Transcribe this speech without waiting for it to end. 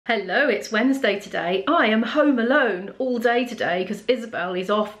Hello, it's Wednesday today. I am home alone all day today because Isabel is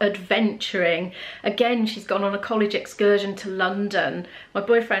off adventuring. Again, she's gone on a college excursion to London. My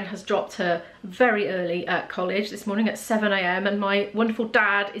boyfriend has dropped her very early at college this morning at 7 AM and my wonderful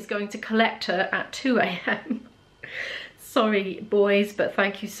dad is going to collect her at 2 AM. Sorry boys, but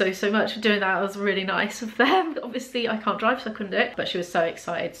thank you so much for doing that. It was really nice of them. Obviously I can't drive so I couldn't do it, but she was so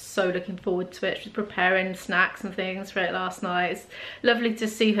excited, so looking forward to it. She was preparing snacks and things for it last night. It's lovely to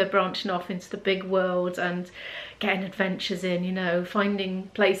see her branching off into the big world and getting adventures in, you know, finding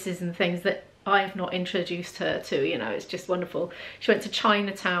places and things that I have not introduced her to, you know. It's just wonderful. She went to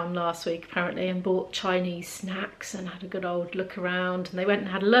Chinatown last week apparently and bought Chinese snacks and had a good old look around, and they went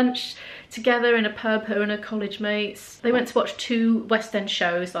and had lunch together in a pub, her and her college mates. They went to watch 2 West End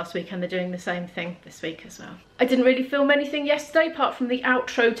shows last week and they're doing the same thing this week as well. I didn't really film anything yesterday apart from the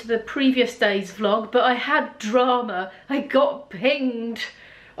outro to the previous day's vlog, but I had drama. I got pinged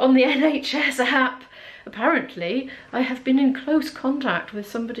on the NHS app. Apparently, I have been in close contact with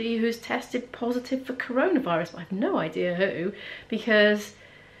somebody who's tested positive for coronavirus. I have no idea who, because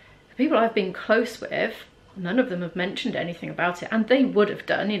the people I've been close with, none of them have mentioned anything about it, and they would have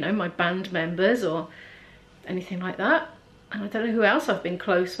done, you know, my band members or anything like that. And I don't know who else I've been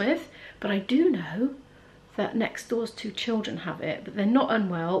close with, but I do know that next door's 2 children have it, but they're not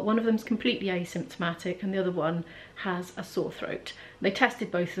unwell. One of them's completely asymptomatic and the other one has a sore throat. They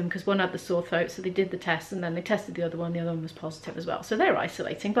tested both of them because one had the sore throat, so they did the test and then they tested the other one was positive as well. So they're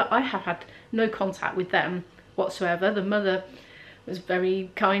isolating, but I have had no contact with them whatsoever. The mother was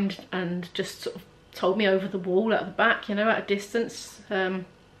very kind and just sort of told me over the wall at the back, you know, at a distance.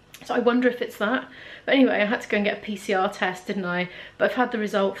 So I wonder if it's that. But anyway, I had to go and get a PCR test, didn't I? But I've had the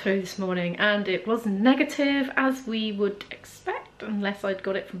result through this morning and it was negative, as we would expect, unless I'd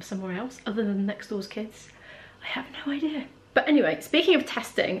got it from somewhere else other than next door's kids. I have no idea. But anyway, speaking of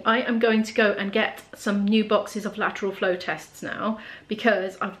testing, I am going to go and get some new boxes of lateral flow tests now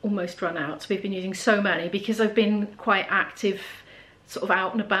because I've almost run out. We've been using so many because I've been quite active sort of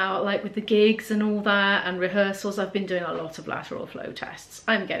out and about, like with the gigs and all that and rehearsals. I've been doing a lot of lateral flow tests.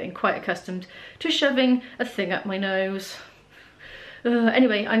 I'm getting quite accustomed to shoving a thing up my nose.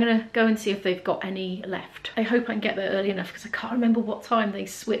 Anyway, I'm gonna go and see if they've got any left. I hope I can get there early enough because I can't remember what time they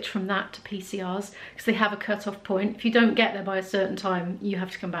switch from that to PCRs because they have a cut-off point. If you don't get there by a certain time, you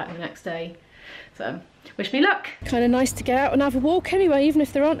have to come back the next day. So wish me luck. Kind of nice to get out and have a walk anyway, even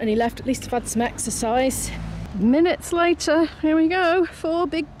if there aren't any left. At least I've had some exercise. Minutes later, here we go, 4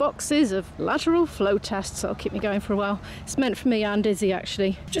 big boxes of lateral flow tests. That'll keep me going for a while. It's meant for me and Izzy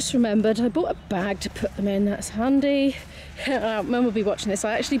actually. Just remembered I bought a bag to put them in. That's handy. Mum will be watching this.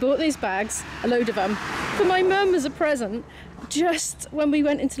 I actually bought these bags, a load of them, for my mum as a present just when we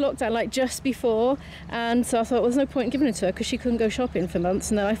went into lockdown, like just before, and so I thought, well, there's no point in giving it to her because she couldn't go shopping for months,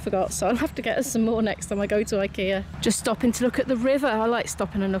 and then I forgot, so I'll have to get her some more next time I go to IKEA. Just stopping to look at the river. I like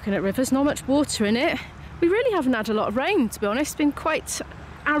stopping and looking at rivers. Not much water in it. We really haven't had a lot of rain, to be honest. It's been quite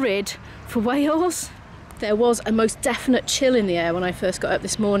arid for Wales. There was a most definite chill in the air when I first got up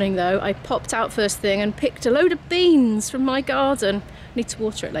this morning though. I popped out first thing and picked a load of beans from my garden. Need to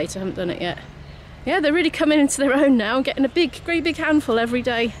water it later, I haven't done it yet. Yeah, they're really coming into their own now and getting a great big handful every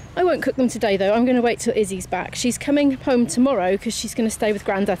day. I won't cook them today though. I'm going to wait till Izzy's back. She's coming home tomorrow because she's going to stay with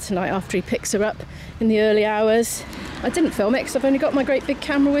Grandad tonight after he picks her up in the early hours. I didn't film it because I've only got my great big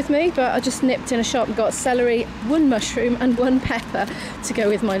camera with me, but I just nipped in a shop and got celery, 1 mushroom and 1 pepper to go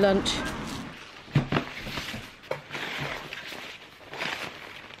with my lunch.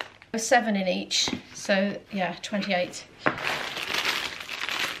 7 in each, so yeah, 28.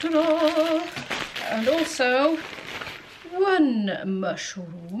 Ta-da! And also 1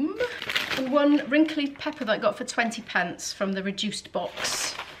 mushroom and 1 wrinkly pepper that I got for 20p from the reduced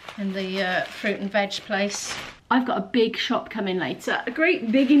box in the fruit and veg place. I've got a big shop coming later, a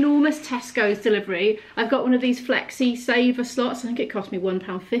great big enormous Tesco's delivery. I've got one of these flexi saver slots. I think it cost me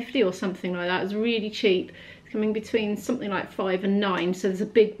 £1.50 or something like that. It was really cheap. It's coming between something like 5 and 9, so there's a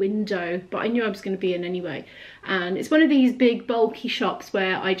big window, but I knew I was going to be in anyway. And it's one of these big bulky shops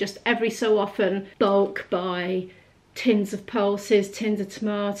where I just every so often bulk buy tins of pulses, tins of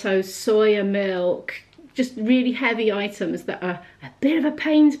tomatoes, soya milk, just really heavy items that are a bit of a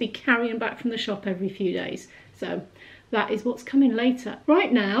pain to be carrying back from the shop every few days. So that is what's coming later.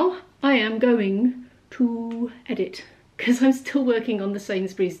 Right now, I am going to edit because I'm still working on the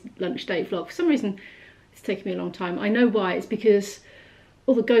Sainsbury's lunch date vlog. For some reason, it's taken me a long time. I know why. It's because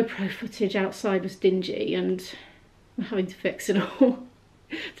all the GoPro footage outside was dingy and I'm having to fix it all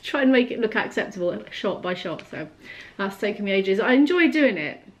to try and make it look acceptable shot by shot. So that's taken me ages. I enjoy doing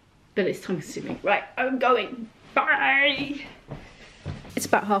it, but it's time consuming. Right, I'm going. Bye. It's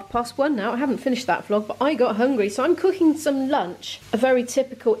about 1:30 now. I haven't finished that vlog, but I got hungry, so I'm cooking some lunch. A very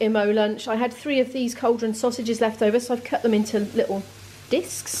typical IMO lunch. I had 3 of these cauldron sausages left over, so I've cut them into little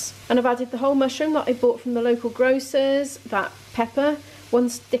discs. And I've added the whole mushroom that I bought from the local grocers, that pepper, 1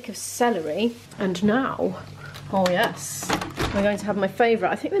 stick of celery, and now, oh yes, I'm going to have my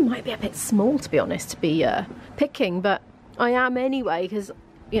favourite. I think they might be a bit small, to be honest, to be picking, but I am anyway, because,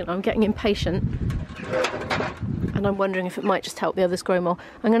 you know, I'm getting impatient. And I'm wondering if it might just help the others grow more.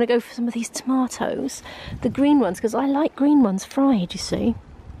 I'm going to go for some of these tomatoes, the green ones, because I like green ones fried, you see.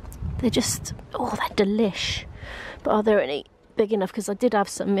 They're just, oh, they're delish. But are there any big enough? Because I did have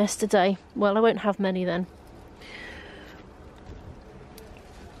some yesterday. Well, I won't have many then.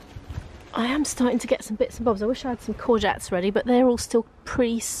 I am starting to get some bits and bobs. I wish I had some courgettes ready, but they're all still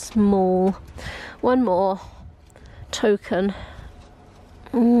pretty small. One more token.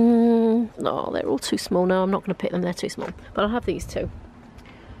 No, they're all too small. No, I'm not going to pick them, they're too small. But I'll have these 2.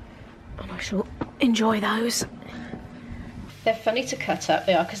 And I shall enjoy those. They're funny to cut up,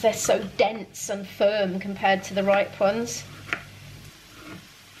 they are, because they're so dense and firm compared to the ripe ones.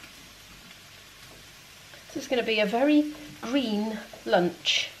 This is going to be a very green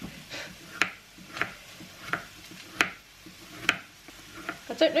lunch.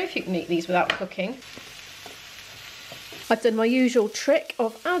 I don't know if you can eat these without cooking. I've done my usual trick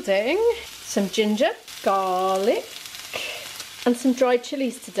of adding some ginger, garlic and some dried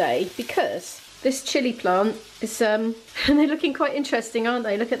chilies today, because this chilli plant is, and they're looking quite interesting, aren't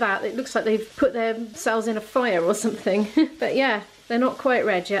they? Look at that, it looks like they've put themselves in a fire or something. But yeah, they're not quite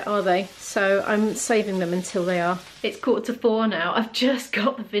red yet, are they? So I'm saving them until they are. It's 3:45 now, I've just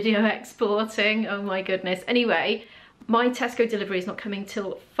got the video exporting, oh my goodness. Anyway, my Tesco delivery is not coming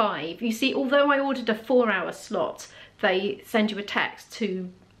till 5. You see, although I ordered a 4-hour slot, they send you a text to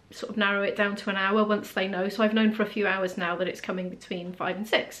sort of narrow it down to an hour once they know. So I've known for a few hours now that it's coming between 5 and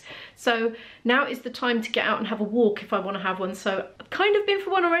 6. So now is the time to get out and have a walk if I want to have one. So I've kind of been for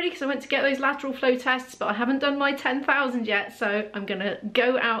one already because I went to get those lateral flow tests, but I haven't done my 10,000 yet. So I'm going to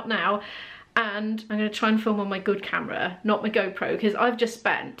go out now and I'm going to try and film on my good camera, not my GoPro, because I've just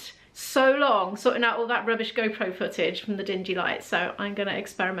spent so long sorting out all that rubbish GoPro footage from the dingy light. So I'm going to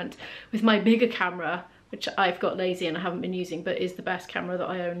experiment with my bigger camera, which I've got lazy and I haven't been using, but is the best camera that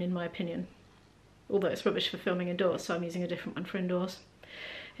I own in my opinion. Although it's rubbish for filming indoors, so I'm using a different one for indoors.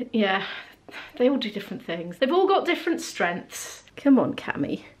 Yeah, they all do different things. They've all got different strengths. Come on,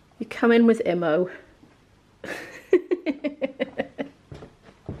 Cammy, you come in with Immo.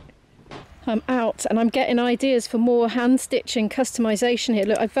 I'm out and I'm getting ideas for more hand stitching customization here.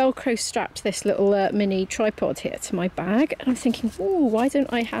 Look, I Velcro strapped this little mini tripod here to my bag, and I'm thinking, oh, why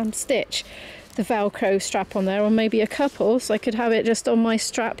don't I hand stitch the Velcro strap on there, or maybe a couple, so I could have it just on my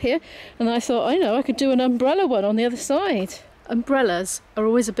strap here. And I thought, I know, I could do an umbrella one on the other side. Umbrellas are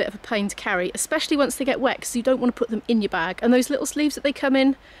always a bit of a pain to carry, especially once they get wet, because you don't want to put them in your bag. And those little sleeves that they come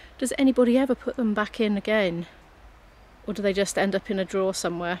in, does anybody ever put them back in again? Or do they just end up in a drawer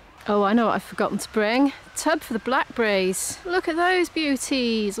somewhere? Oh, I know what I've forgotten to bring. Tub for the blackberries. Look at those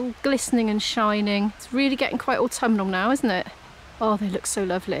beauties, all glistening and shining. It's really getting quite autumnal now, isn't it? Oh, they look so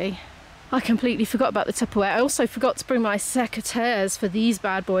lovely. I completely forgot about the Tupperware. I also forgot to bring my secateurs for these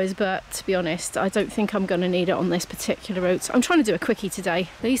bad boys, but to be honest, I don't think I'm going to need it on this particular route. I'm trying to do a quickie today.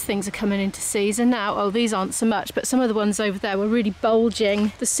 These things are coming into season now. Oh, these aren't so much, but some of the ones over there were really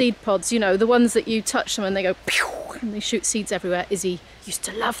bulging. The seed pods, you know, the ones that you touch them and they go pew, and they shoot seeds everywhere. Izzy used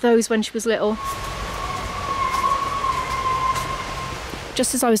to love those when she was little.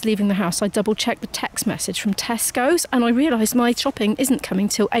 Just as I was leaving the house, I double-checked the text message from Tesco's, and I realised my shopping isn't coming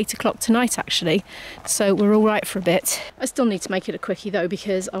till 8 o'clock tonight, actually. So we're all right for a bit. I still need to make it a quickie, though,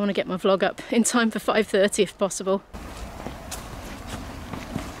 because I want to get my vlog up in time for 5:30 if possible.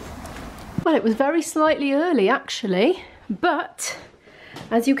 Well, it was very slightly early, actually, but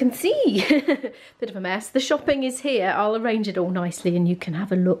as you can see, bit of a mess. The shopping is here. I'll arrange it all nicely and you can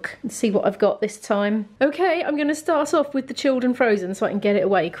have a look and see what I've got this time. Okay, I'm going to start off with the chilled and frozen so I can get it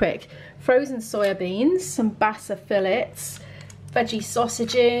away quick. Frozen soya beans, some basa fillets, veggie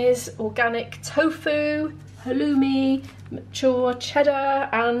sausages, organic tofu, halloumi, mature cheddar,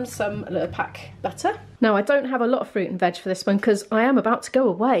 and some Lurpak butter. Now, I don't have a lot of fruit and veg for this one because I am about to go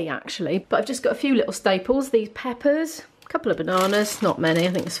away, actually, but I've just got a few little staples. These peppers, couple of bananas, not many,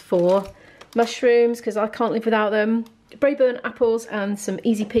 I think it's 4. Mushrooms, because I can't live without them. Braeburn apples and some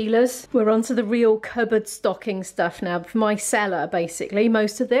easy peelers. We're on to the real cupboard stocking stuff now. For my cellar, basically,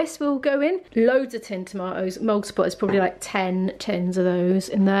 most of this will go in. Loads of tin tomatoes. Multipot is probably like 10 tins of those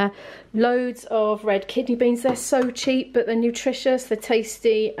in there. Loads of red kidney beans. They're so cheap, but they're nutritious, they're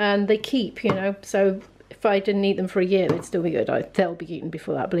tasty, and they keep, you know. So if I didn't eat them for a year, they'd still be good. They'll be eaten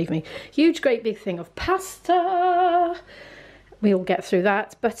before that, believe me. Huge, great big thing of pasta. We'll get through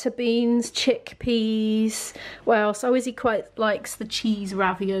that. Butter beans, chickpeas. Well, so Izzy quite likes the cheese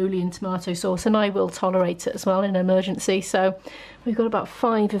ravioli and tomato sauce, and I will tolerate it as well in an emergency. So we've got about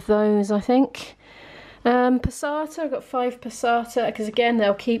 5 of those, I think. Passata, I've got 5 passata, because again,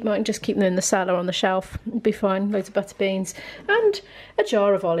 might just keep them in the cellar on the shelf. It'll be fine. Loads of butter beans. And a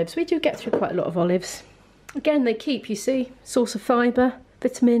jar of olives. We do get through quite a lot of olives. Again, they keep, you see, source of fibre,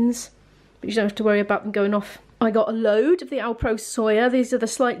 vitamins, but you don't have to worry about them going off. I got a load of the Alpro soya. These are the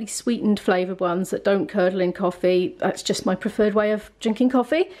slightly sweetened flavoured ones that don't curdle in coffee. That's just my preferred way of drinking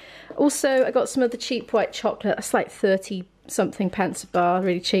coffee. Also, I got some of the cheap white chocolate. That's like 30 something pence a bar,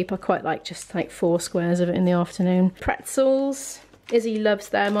 really cheap. I quite like just like 4 squares of it in the afternoon. Pretzels. Izzy loves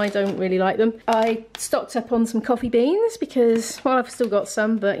them, I don't really like them. I stocked up on some coffee beans because, well, I've still got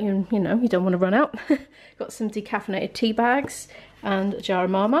some, but you know, you don't want to run out. Got some decaffeinated tea bags and a jar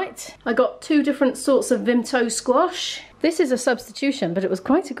of Marmite. I got 2 different sorts of Vimto squash. This is a substitution, but it was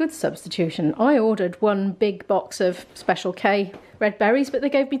quite a good substitution. I ordered 1 big box of Special K red berries, but they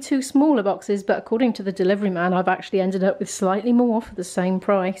gave me 2 smaller boxes, but according to the delivery man, I've actually ended up with slightly more for the same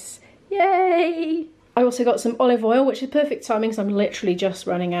price. Yay! I also got some olive oil, which is perfect timing because I'm literally just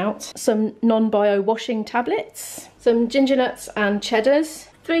running out. Some non-bio washing tablets, some ginger nuts and cheddars,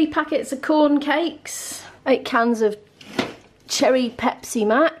 3 packets of corn cakes, 8 cans of cherry Pepsi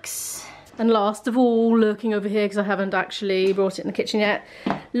Max, and last of all, lurking over here because I haven't actually brought it in the kitchen yet,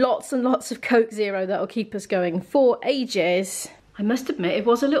 lots and lots of Coke Zero that'll keep us going for ages. I must admit it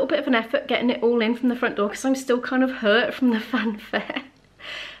was a little bit of an effort getting it all in from the front door because I'm still kind of hurt from the fanfare.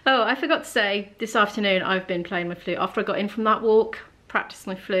 Oh, I forgot to say, this afternoon I've been playing my flute. After I got in from that walk, practiced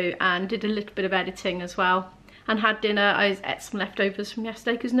my flute and did a little bit of editing as well. And had dinner. I ate some leftovers from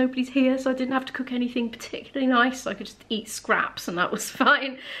yesterday because nobody's here, so I didn't have to cook anything particularly nice. I could just eat scraps and that was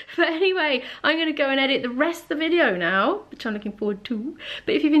fine. But anyway, I'm going to go and edit the rest of the video now, which I'm looking forward to.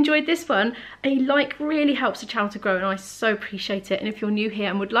 But if you've enjoyed this one, a like really helps the channel to grow and I so appreciate it. And if you're new here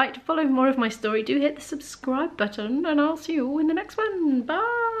and would like to follow more of my story, do hit the subscribe button and I'll see you all in the next one.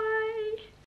 Bye!